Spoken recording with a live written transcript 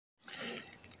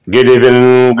Good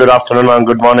evening, good afternoon, and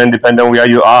good morning, depending where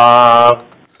you are.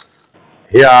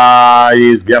 Here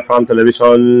is Biafra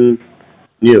Television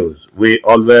News. We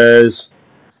always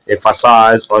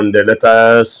emphasize on the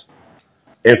latest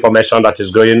information that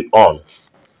is going on.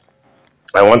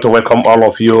 I want to welcome all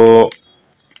of you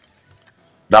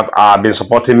that have been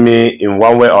supporting me in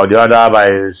one way or the other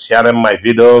by sharing my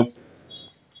video,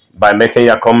 by making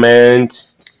your comments.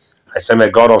 I say, may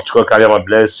God of Chukwu Kariama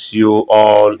bless you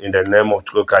all in the name of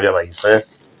Chukwu Kariama. He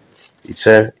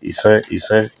said.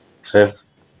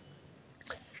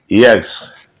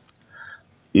 Yes.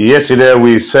 Yesterday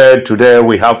we said today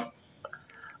we have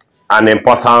an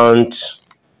important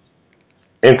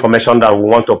information that we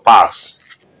want to pass.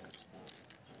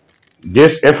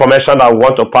 This information that we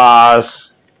want to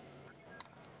pass,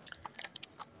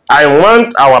 I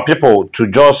want our people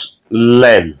to just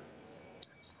learn,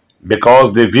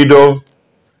 because the video,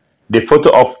 the photo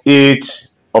of it,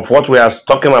 of what we are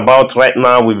talking about right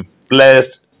now will be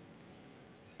placed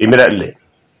immediately,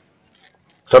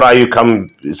 so that you can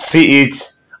see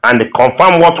it and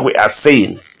confirm what we are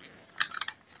saying.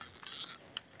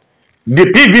 The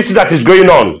PVC that is going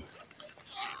on,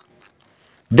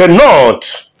 the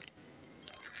North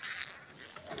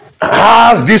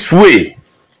has this way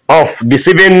of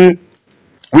deceiving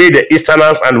we the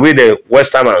Easterners and we the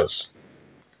Westerners.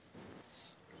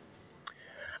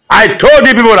 I told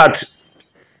you people that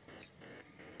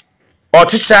our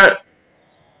teacher,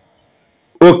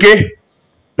 okay,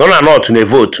 no, not to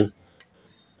vote.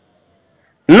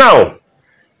 Now,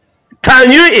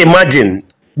 can you imagine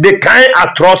the kind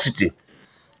atrocity,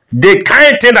 the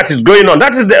kind thing that is going on?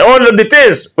 That is all of the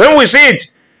things. When we see it,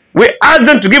 we ask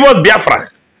them to give us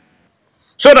Biafra,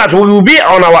 so that we will be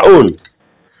on our own,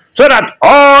 so that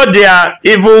all their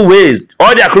evil ways,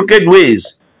 all their crooked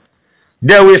ways,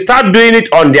 they will start doing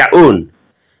it on their own,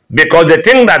 because they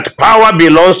think that power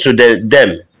belongs to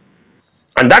them.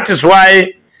 And that is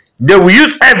why they will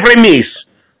use every means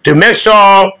to make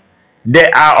sure they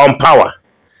are on power.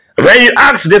 When you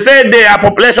ask, they say they are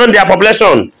population,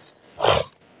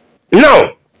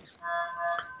 Now,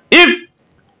 if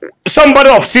somebody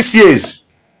of 6 years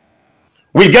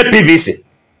will get PVC,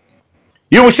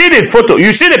 you will see the photo,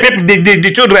 you see the people,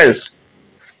 the children's.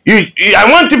 I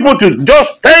want people to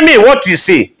just tell me what you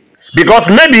see, because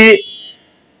maybe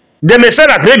they may say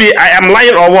that maybe I am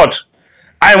lying or what.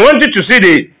 I want you to see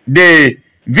the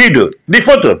video, the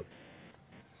photo.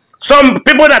 Some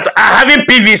people that are having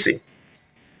PVC,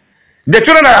 the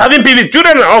children that are having PVC,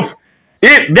 children of,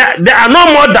 they are no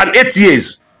more than 8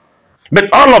 years, but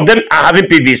all of them are having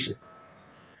PVC.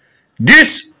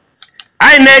 This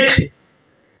INEC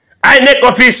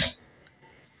office,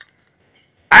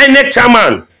 INEC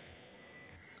chairman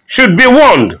should be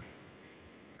warned.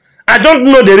 I don't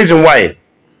know the reason why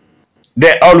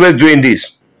they're always doing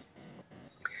this.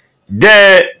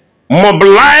 They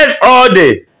mobilize all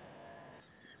the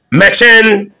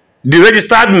machine, the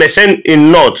registered machine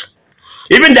in North.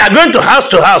 Even they are going to house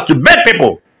to beg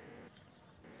people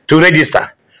to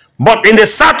register. But in the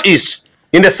Southeast,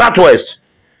 in the Southwest,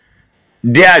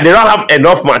 they don't have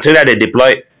enough material they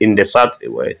deploy in the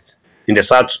Southwest, in the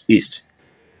Southeast.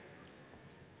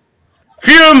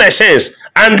 Few machines,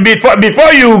 and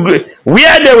before you,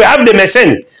 where they will have the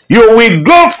machine, you will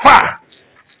go far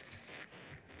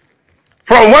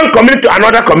from one community to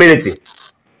another community.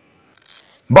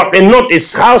 But in North,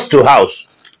 it's house to house.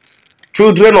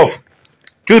 Children of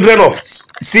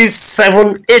 6,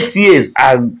 7, 8 years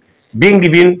are being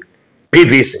given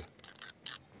PVC.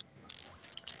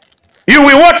 You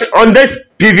will watch on this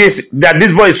PVC that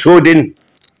this boy is holding,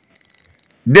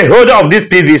 the holder of this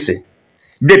PVC,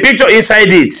 the picture inside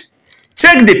it.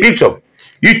 Check the picture.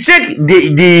 You check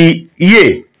the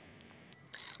year.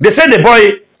 They say the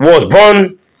boy was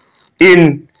born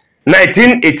in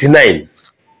 1989.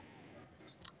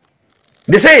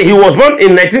 They say he was born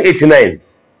in 1989.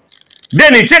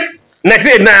 Then you check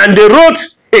 1989 and they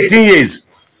wrote 18 years.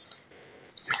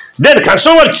 Then can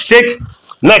someone check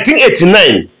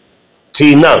 1989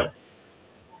 till now?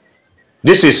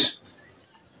 This is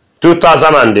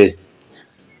 2002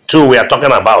 we are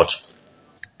talking about.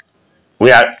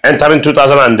 We are entering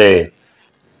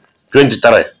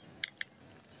 2023.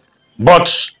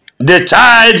 But the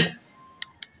child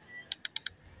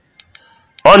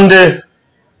on the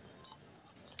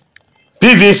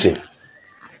PVC,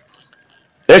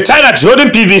 a child that's holding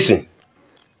PVC,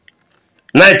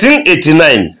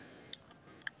 1989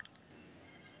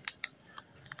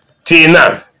 till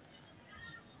now,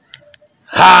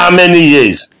 how many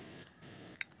years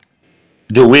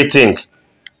do we think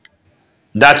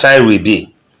that child will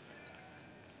be?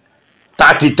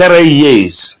 33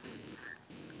 years.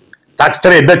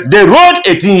 33, but they wrote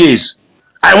 18 years.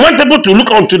 I want people to look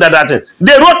onto that.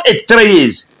 They wrote 3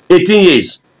 years, 18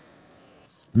 years.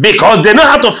 Because they know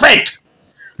how to fake.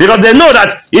 Because they know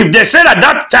that if they say that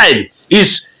that child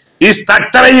is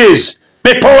 33 years,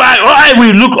 people I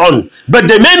will look on. But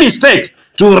they made mistake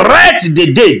to write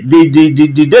the date,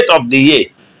 the date of the year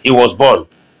he was born.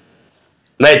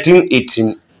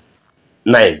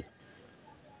 1989.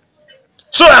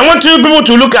 So I want you people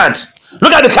to look at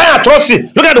the kind of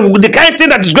atrocity, look at the kind of thing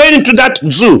that is going into that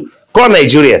zoo called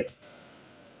Nigeria.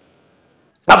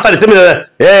 After the time,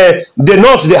 the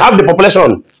north, they have the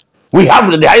population. We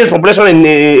have the highest population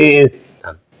in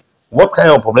what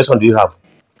kind of population do you have?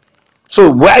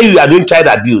 So why you are doing child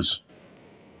abuse?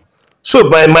 So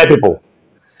my people,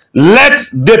 let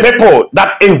the people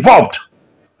that involved,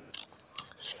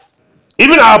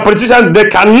 even our politicians, they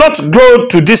cannot go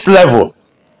to this level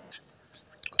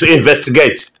to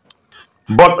investigate.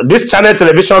 But this channel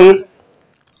television,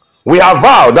 we have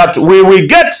vowed that we will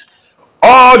get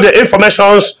all the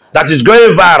information that is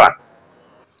going viral,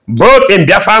 both in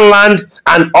Biafra land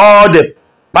and all the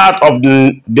part of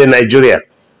the Nigeria.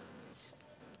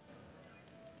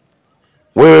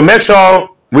 We will make sure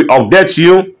we update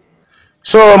you.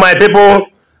 So my people,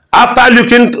 after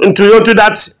looking into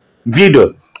that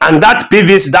video and that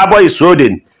PVC that boy is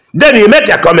holding, then you make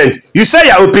your comment, you say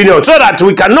your opinion so that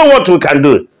we can know what we can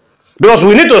do. Because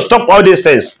we need to stop all these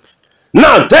things.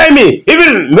 Now tell me,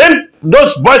 even when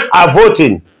those boys are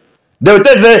voting, they will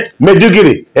tell say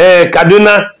Meduguri,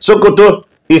 Kaduna, Sokoto,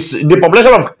 is the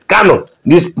population of Kanu.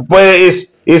 This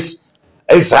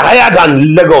is higher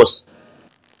than Lagos.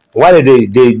 Why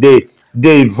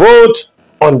they vote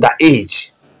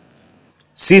underage?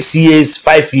 6 years,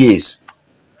 5 years.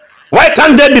 Why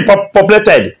can't they be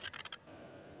populated?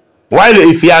 While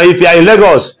if you are in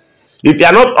Lagos, if you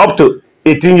are not up to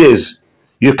 18 years,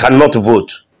 you cannot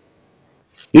vote.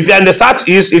 If you are in the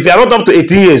southeast, if you are not up to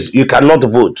 18 years, you cannot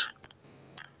vote.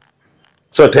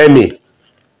 So tell me,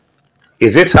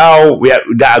 is it how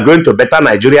they are going to better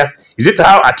Nigeria? Is it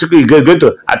how Atiku is going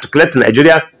to articulate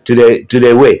Nigeria to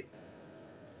the way?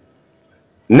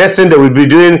 Next thing they will be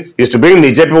doing is to bring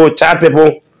the people, child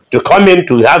people, to come in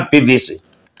to have PVC.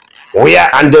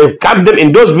 And they camp them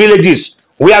in those villages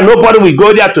where nobody will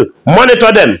go there to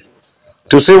monitor them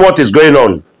to see what is going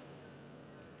on.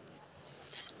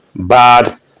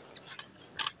 Bad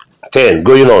thing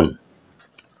going on.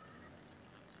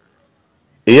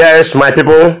 Yes, my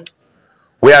people,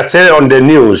 we are still on the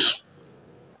news.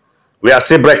 We are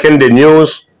still breaking the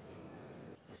news.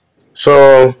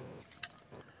 So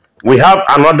we have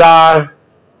another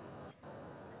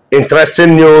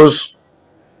interesting news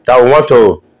that we want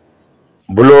to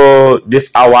blow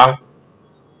this hour.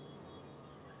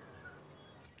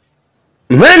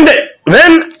 When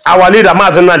our leader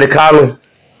nnamdi Kanu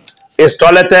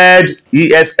installed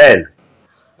ESN,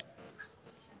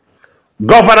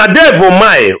 Governor Dave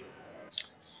Umahi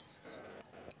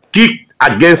kicked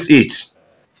against it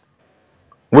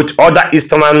with other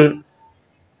eastern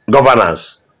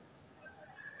governors.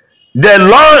 They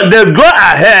go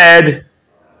ahead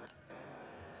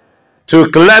to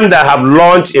claim they have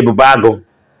launched a Bubago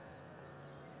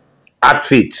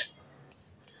outfit.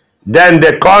 Then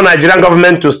they call Nigerian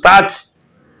government to start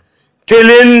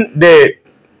killing the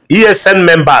ESN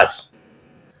members,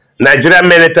 Nigerian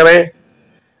military,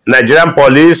 Nigerian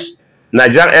police,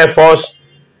 Nigerian Air Force,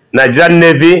 Nigerian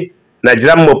Navy,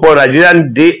 Nigerian Mopo,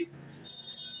 Nigerian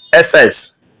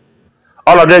DSS.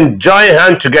 All of them join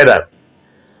hands together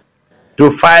to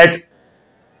fight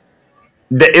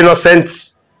the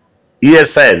innocent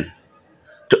ESN,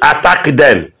 to attack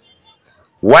them.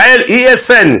 While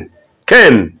ESN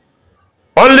came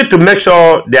only to make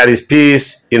sure there is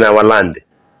peace in our land.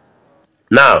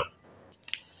 Now,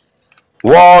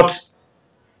 what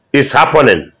is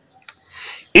happening?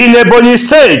 In Ebonyi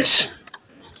State,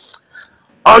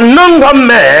 unknown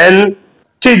gunmen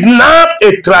kidnapped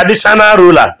a traditional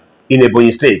ruler in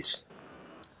Ebonyi State.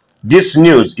 This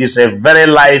news is a very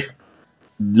live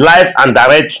and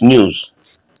direct news.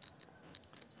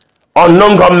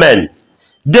 Unknown gunmen,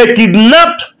 they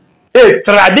kidnapped a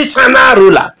traditional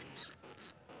ruler.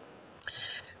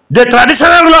 The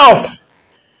traditional ruler of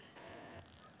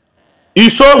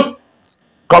Iso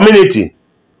community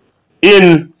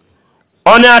in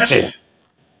Onyachi,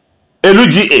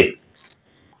 Eluga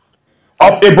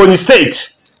of Ebonyi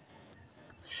State,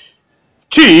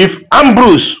 Chief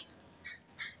Ambrose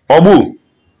Obu,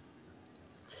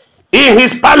 in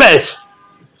his palace,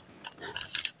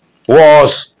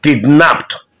 was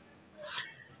kidnapped.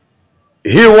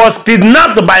 He was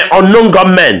kidnapped by unknown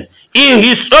gunmen in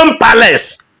his own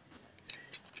palace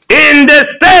in the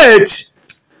state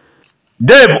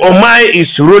Dave Omai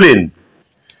is ruling.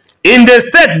 In the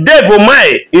state, Dave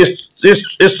Omai is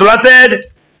slaughtered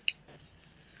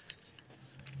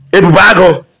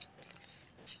Ebubago.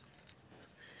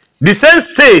 The same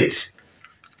state,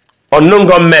 unknown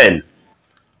gunmen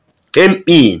came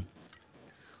in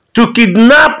to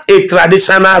kidnap a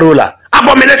traditional ruler.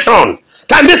 Abomination!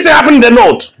 Can this happen in the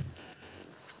north?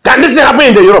 Can this happen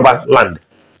in the Yoruba land?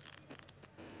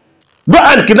 Go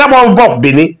and kidnap one of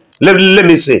Bini, let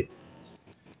me say.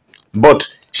 But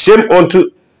shame unto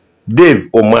Dave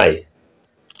Omai.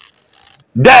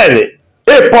 Then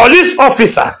a police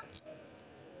officer,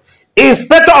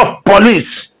 inspector of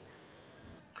police,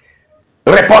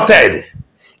 reported,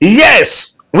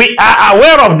 yes, we are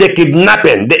aware of the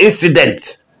kidnapping, the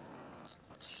incident.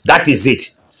 That is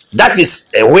it. That is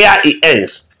where it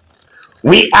ends.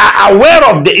 We are aware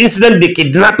of the incident, the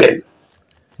kidnapping,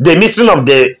 the missing of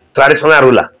the traditional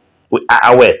ruler. We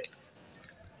are aware.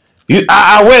 You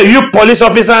are aware, you police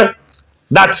officer,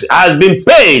 that has been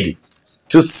paid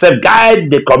to safeguard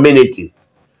the community.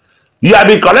 You have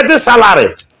been collecting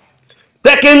salary,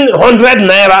 taking 100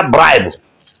 naira bribe,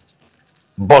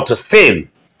 but still,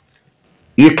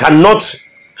 you cannot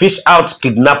fish out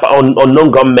kidnapper unknown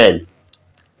gunmen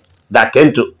that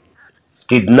came to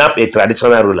kidnap a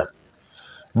traditional ruler.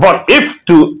 But if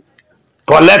to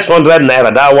collect 100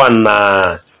 naira, that one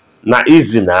na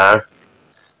easy na.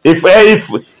 If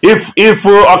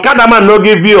Okada man no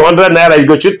give you 100 naira, you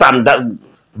go shoot am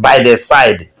by the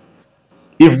side.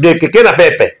 If the keke na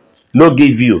pepe no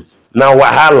give you, na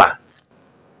wahala.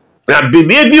 Na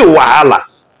behave you wahala.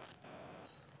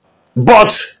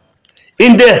 But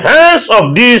in the hands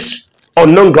of these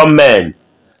unknown gunmen,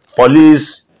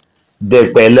 police,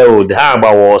 they pele they have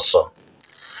also.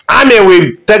 Army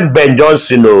will take Ben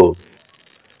Johnson,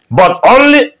 but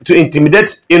only to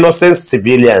intimidate innocent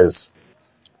civilians.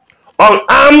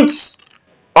 Unarmed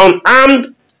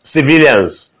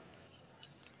civilians,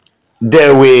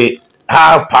 they will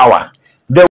have power